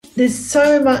There's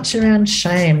so much around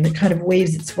shame that kind of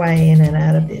weaves its way in and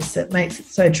out of this that makes it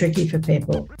so tricky for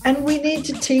people. And we need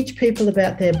to teach people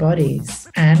about their bodies,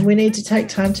 and we need to take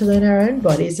time to learn our own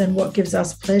bodies and what gives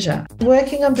us pleasure.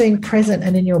 Working on being present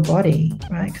and in your body,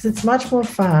 right? Because it's much more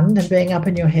fun than being up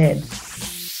in your head.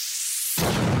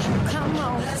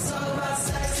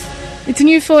 It's a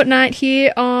new fortnight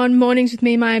here on Mornings with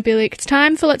me, Maya Billick. It's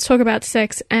time for Let's Talk About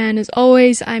Sex, and as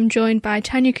always, I'm joined by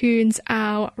Tanya Coons,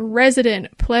 our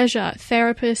resident pleasure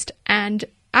therapist and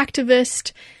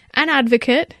activist and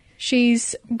advocate.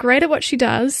 She's great at what she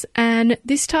does, and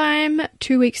this time,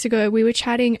 2 weeks ago, we were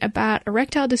chatting about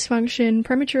erectile dysfunction,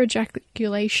 premature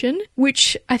ejaculation,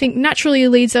 which I think naturally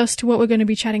leads us to what we're going to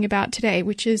be chatting about today,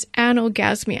 which is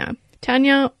anorgasmia.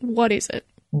 Tanya, what is it?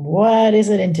 What is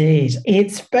it indeed?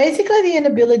 It's basically the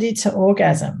inability to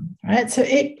orgasm, right? So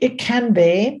it can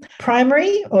be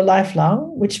primary or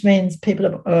lifelong, which means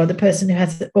or the person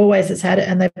who always has had it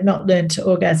and they've not learned to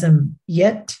orgasm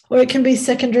yet. Or it can be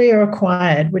secondary or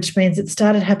acquired, which means it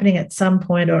started happening at some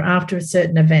point or after a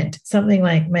certain event, something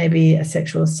like maybe a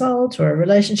sexual assault or a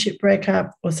relationship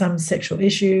breakup or some sexual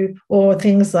issue, or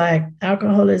things like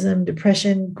alcoholism,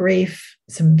 depression, grief,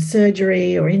 some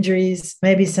surgery or injuries,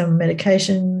 maybe some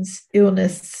medications,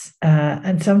 illness,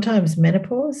 and sometimes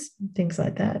menopause, things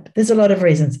like that. There's a lot of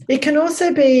reasons. It can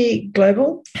also be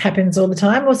global, happens all the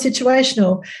time, or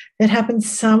situational. It happens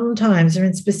sometimes or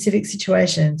in specific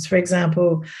situations. For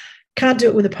example, can't do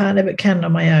it with a partner, but can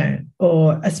on my own,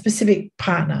 or a specific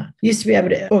partner. Used to be able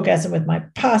to orgasm with my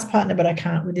past partner, but I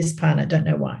can't with this partner. Don't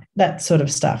know why. That sort of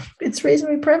stuff. It's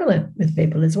reasonably prevalent with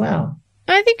people as well.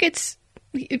 I think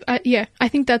I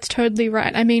think that's totally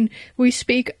right. I mean, we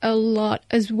speak a lot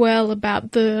as well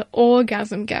about the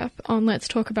orgasm gap on Let's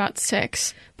Talk About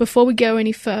Sex. Before we go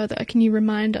any further, can you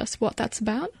remind us what that's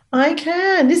about? I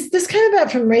can. This came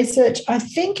about from research, I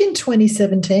think in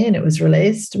 2017 it was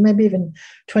released, maybe even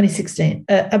 2016,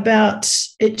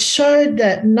 it showed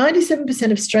that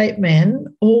 97% of straight men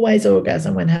always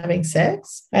orgasm when having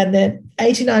sex, and then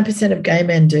 89% of gay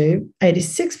men do,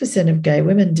 86% of gay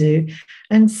women do,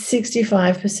 and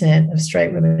 65% of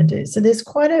straight women do. So there's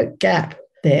quite a gap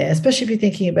there, especially if you're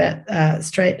thinking about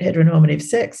straight heteronormative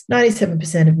sex,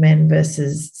 97% of men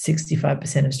versus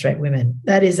 65% of straight women.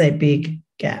 That is a big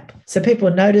gap. So people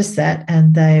noticed that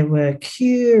and they were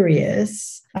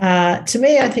curious. To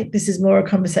me, I think this is more a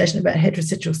conversation about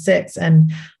heterosexual sex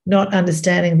and not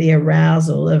understanding the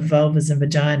arousal of vulvas and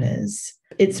vaginas.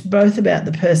 It's both about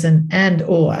the person and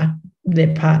or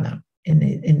their partner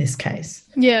in this case.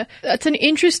 Yeah, that's an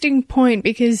interesting point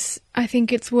because I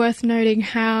think it's worth noting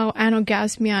how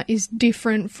anorgasmia is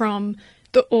different from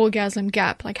the orgasm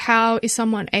gap. Like, how is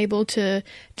someone able to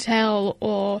tell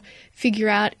or figure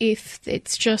out if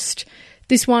it's just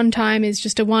this one time is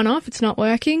just a one-off, it's not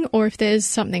working, or if there's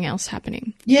something else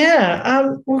happening?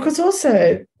 Yeah, well, because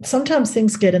also sometimes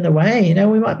things get in the way. You know,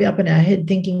 we might be up in our head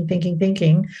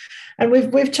thinking. And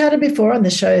we've chatted before on the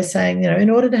show saying, you know, in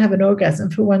order to have an orgasm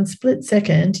for one split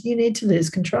second, you need to lose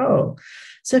control.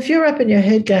 So if you're up in your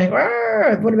head going,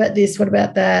 what about this, what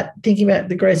about that, thinking about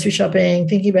the grocery shopping,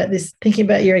 thinking about this, thinking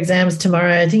about your exams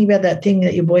tomorrow, thinking about that thing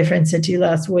that your boyfriend said to you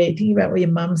last week, thinking about what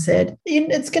your mum said,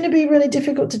 it's going to be really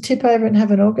difficult to tip over and have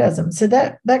an orgasm. So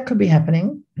that could be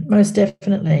happening, most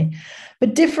definitely.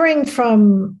 But differing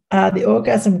from the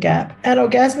orgasm gap,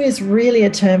 anorgasmia is really a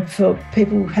term for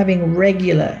people having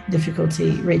regular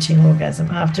difficulty reaching orgasm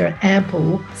after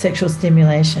ample sexual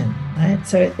stimulation, right?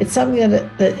 So it's something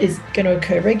that is going to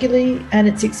occur regularly, and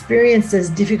it's experienced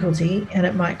as difficulty, and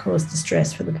it might cause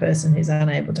distress for the person who's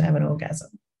unable to have an orgasm.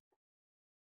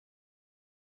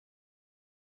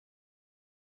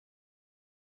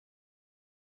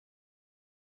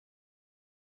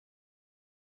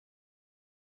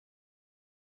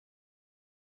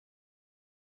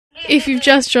 If you've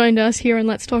just joined us here on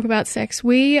Let's Talk About Sex,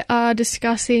 we are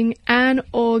discussing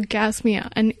anorgasmia,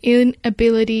 an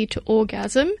inability to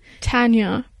orgasm.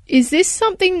 Tanya, is this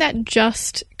something that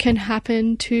just can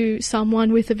happen to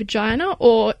someone with a vagina,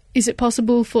 or is it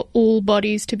possible for all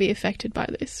bodies to be affected by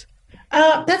this?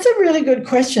 That's a really good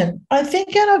question. I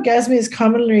think anorgasmia is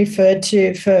commonly referred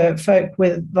to for folk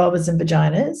with vulvas and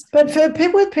vaginas, but for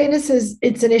people with penises,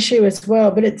 it's an issue as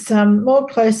well, but it's more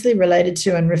closely related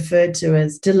to and referred to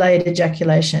as delayed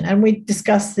ejaculation. And we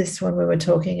discussed this when we were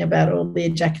talking about all the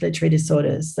ejaculatory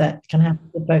disorders that can happen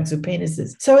to folks with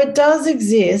penises. So it does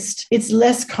exist. It's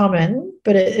less common,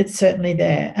 but it's certainly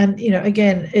there. And, you know,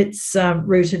 again, it's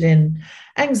rooted in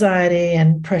anxiety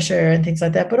and pressure and things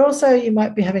like that, but also you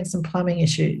might be having some plumbing plumbing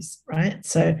issues, right?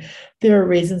 So there are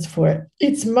reasons for it.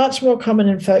 It's much more common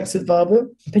in folks with vulva,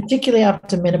 particularly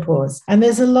after menopause. And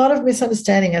there's a lot of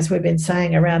misunderstanding, as we've been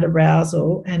saying, around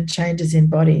arousal and changes in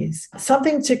bodies.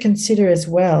 Something to consider as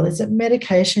well is that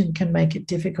medication can make it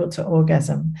difficult to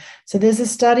orgasm. So there's a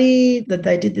study that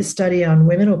they did this study on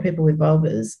women or people with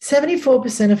vulvas.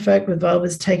 74% of folk with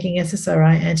vulvas taking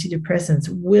SSRI antidepressants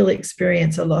will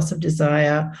experience a loss of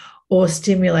desire or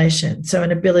stimulation, so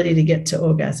an ability to get to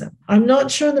orgasm. I'm not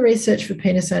sure on the research for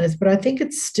penis owners, but I think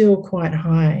it's still quite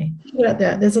high. Think about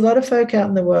that. There's a lot of folk out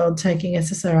in the world taking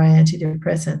SSRI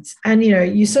antidepressants. And,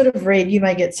 you sort of read you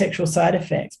may get sexual side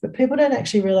effects, but people don't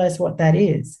actually realize what that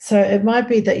is. So it might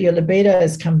be that your libido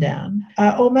has come down,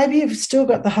 or maybe you've still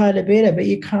got the high libido, but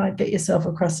you can't get yourself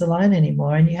across the line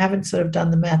anymore, and you haven't sort of done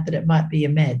the math that it might be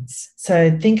your meds.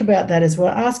 So think about that as well.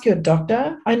 Ask your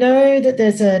doctor. I know that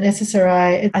there's an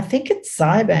SSRI, I think it's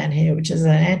Zyban here, which is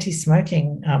an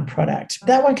anti-smoking product.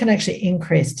 That one can actually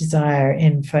increase desire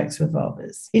in folks with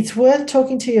vulvas. It's worth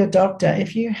talking to your doctor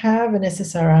if you have an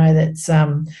SSRI that's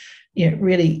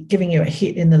really giving you a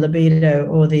hit in the libido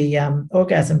or the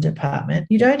orgasm department.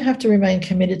 You don't have to remain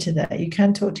committed to that. You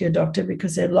can talk to your doctor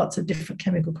because there are lots of different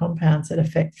chemical compounds that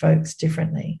affect folks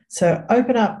differently. So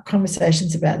open up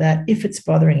conversations about that if it's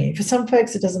bothering you. For some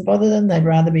folks, it doesn't bother them. They'd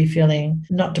rather be feeling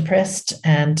not depressed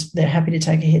and they're happy to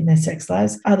take a hit in their sex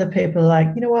lives. Other people are like,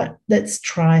 you know what, let's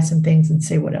try some things and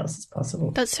see what else is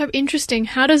possible. That's so interesting.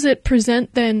 How does it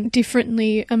present then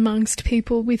differently amongst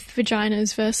people with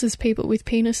vaginas versus people with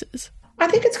penises? I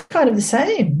think it's kind of the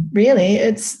same, really.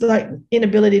 It's like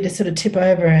inability to sort of tip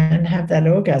over and have that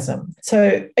orgasm.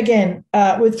 So again,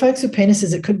 with folks with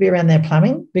penises, it could be around their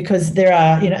plumbing because there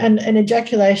are, and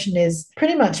ejaculation is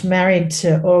pretty much married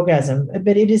to orgasm,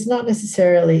 but it's not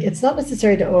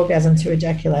necessary to orgasm to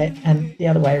ejaculate and the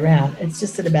other way around. It's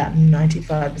just that about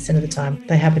 95% of the time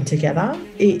they happen together.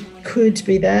 It could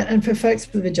be that. And for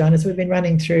folks with vaginas, we've been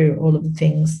running through all of the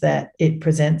things that it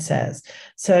presents as.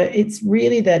 So it's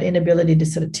really that inability to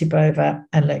sort of tip over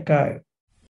and let go.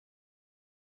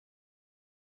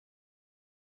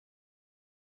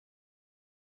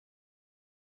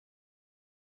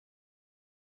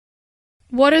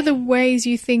 What are the ways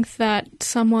you think that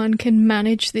someone can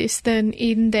manage this then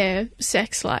in their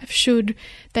sex life? Should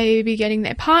they be getting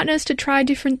their partners to try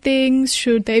different things?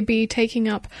 Should they be taking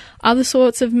up other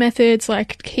sorts of methods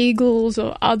like Kegels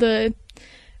or other,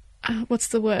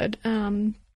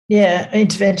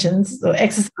 interventions or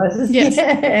exercises. Yes.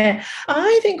 Yeah.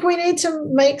 I think we need to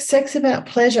make sex about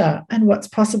pleasure and what's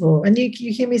possible. And you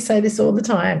hear me say this all the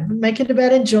time. Make it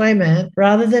about enjoyment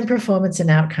rather than performance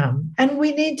and outcome. And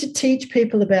we need to teach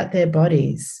people about their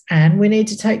bodies. And we need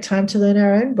to take time to learn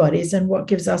our own bodies and what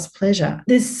gives us pleasure.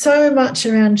 There's so much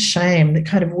around shame that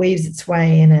kind of weaves its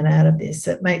way in and out of this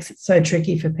that makes it so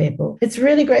tricky for people. It's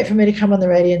really great for me to come on the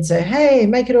radio and say, hey,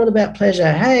 make it all about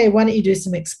pleasure. Hey, why don't you do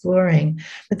some exploring?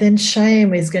 But then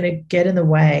shame is going to get in the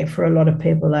way for a lot of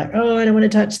people, like, oh, I don't want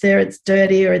to touch there, it's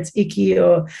dirty or it's icky,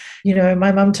 or,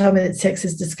 my mum told me that sex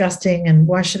is disgusting and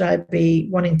why should I be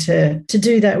wanting to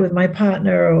do that with my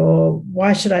partner, or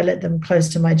why should I let them close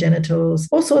to my genitals,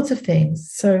 all sorts of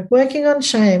things. So working on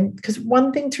shame, because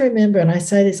one thing to remember, and I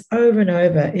say this over and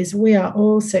over, is we are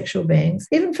all sexual beings.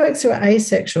 Even folks who are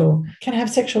asexual can have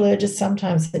sexual urges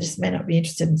sometimes. They just may not be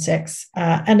interested in sex,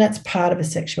 and that's part of a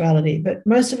sexuality. But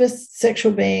most of us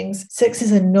sexual beings, sex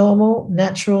is a normal,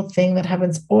 natural thing that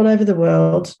happens all over the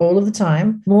world, all of the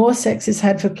time. More sex is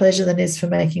had for pleasure than is for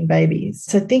making babies.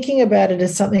 So thinking about it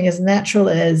as something as natural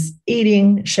as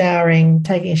eating, showering,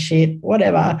 taking a shit,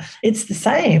 whatever, it's the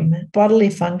same bodily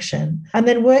function. And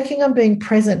then working on being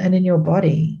present and in your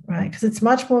body, right? Because it's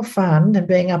much more fun than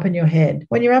being up in your head.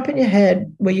 When you're up in your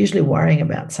head, we're usually worrying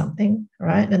about something,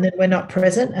 right? And then we're not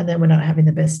present, and then we're not having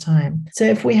the best time. So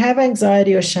if we have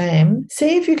anxiety or shame,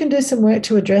 see if you can do some work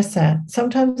to address that.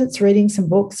 Sometimes it's reading some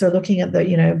books or looking at the,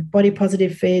 body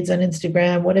positive feeds on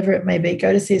Instagram, whatever it may be.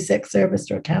 Go to see a sex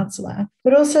therapist or a counselor.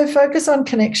 But also focus on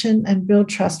connection and build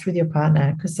trust with your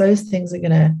partner, because those things are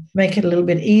going to make it a little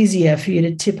bit easier for you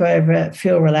to tip over,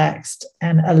 feel relaxed,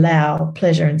 and allow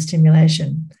pleasure and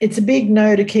stimulation. It's a big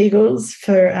no to Kegels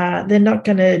they're not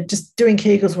going to, just doing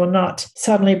Kegels will not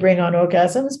suddenly bring on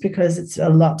orgasms because it's a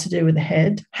lot to do with the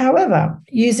head. However,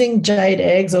 using jade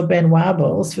eggs or Benoit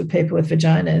balls for people with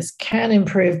vaginas can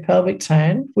improve pelvic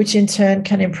tone, which in turn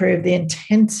can improve the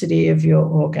intensity of your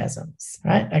orgasms,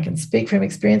 right? I can speak from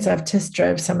experience. I've test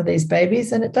drove some of these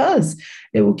babies and it does.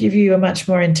 It will give you a much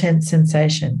more intense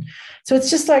sensation. So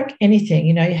it's just like anything,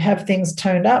 you have things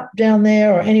toned up down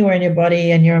there or anywhere in your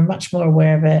body and you're much more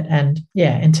aware of it. And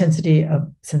intensity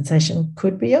of sensation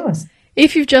could be yours.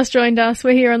 If you've just joined us,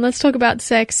 we're here on Let's Talk About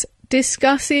Sex,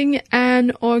 discussing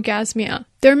anorgasmia.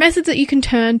 There are methods that you can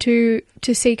turn to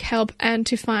seek help and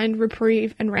to find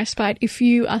reprieve and respite if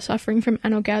you are suffering from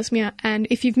anorgasmia. And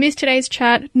if you've missed today's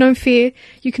chat, no fear.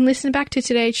 You can listen back to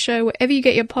today's show wherever you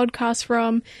get your podcasts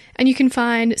from, and you can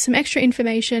find some extra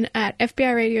information at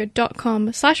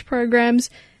fbiradio.com/programs.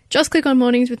 Just click on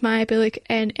Mornings with Maya Billick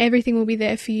and everything will be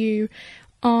there for you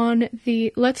on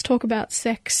the Let's Talk About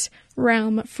Sex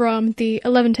realm from the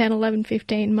 11:10,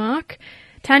 11:15 mark.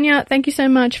 Tanya, thank you so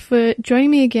much for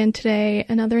joining me again today.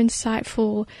 Another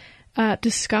insightful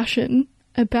discussion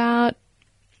about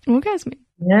orgasming.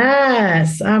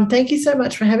 Yes. Thank you so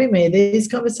much for having me. These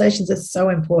conversations are so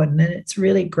important, and it's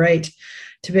really great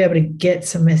to be able to get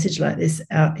some message like this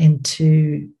out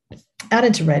into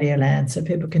Radio Land so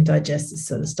people can digest this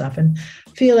sort of stuff and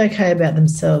feel okay about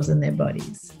themselves and their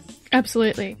bodies.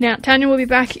 Absolutely. Now, Tanya will be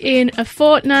back in a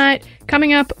fortnight.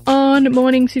 Coming up on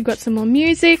Mornings, we've got some more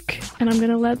music, and I'm going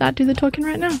to let that do the talking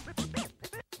right now.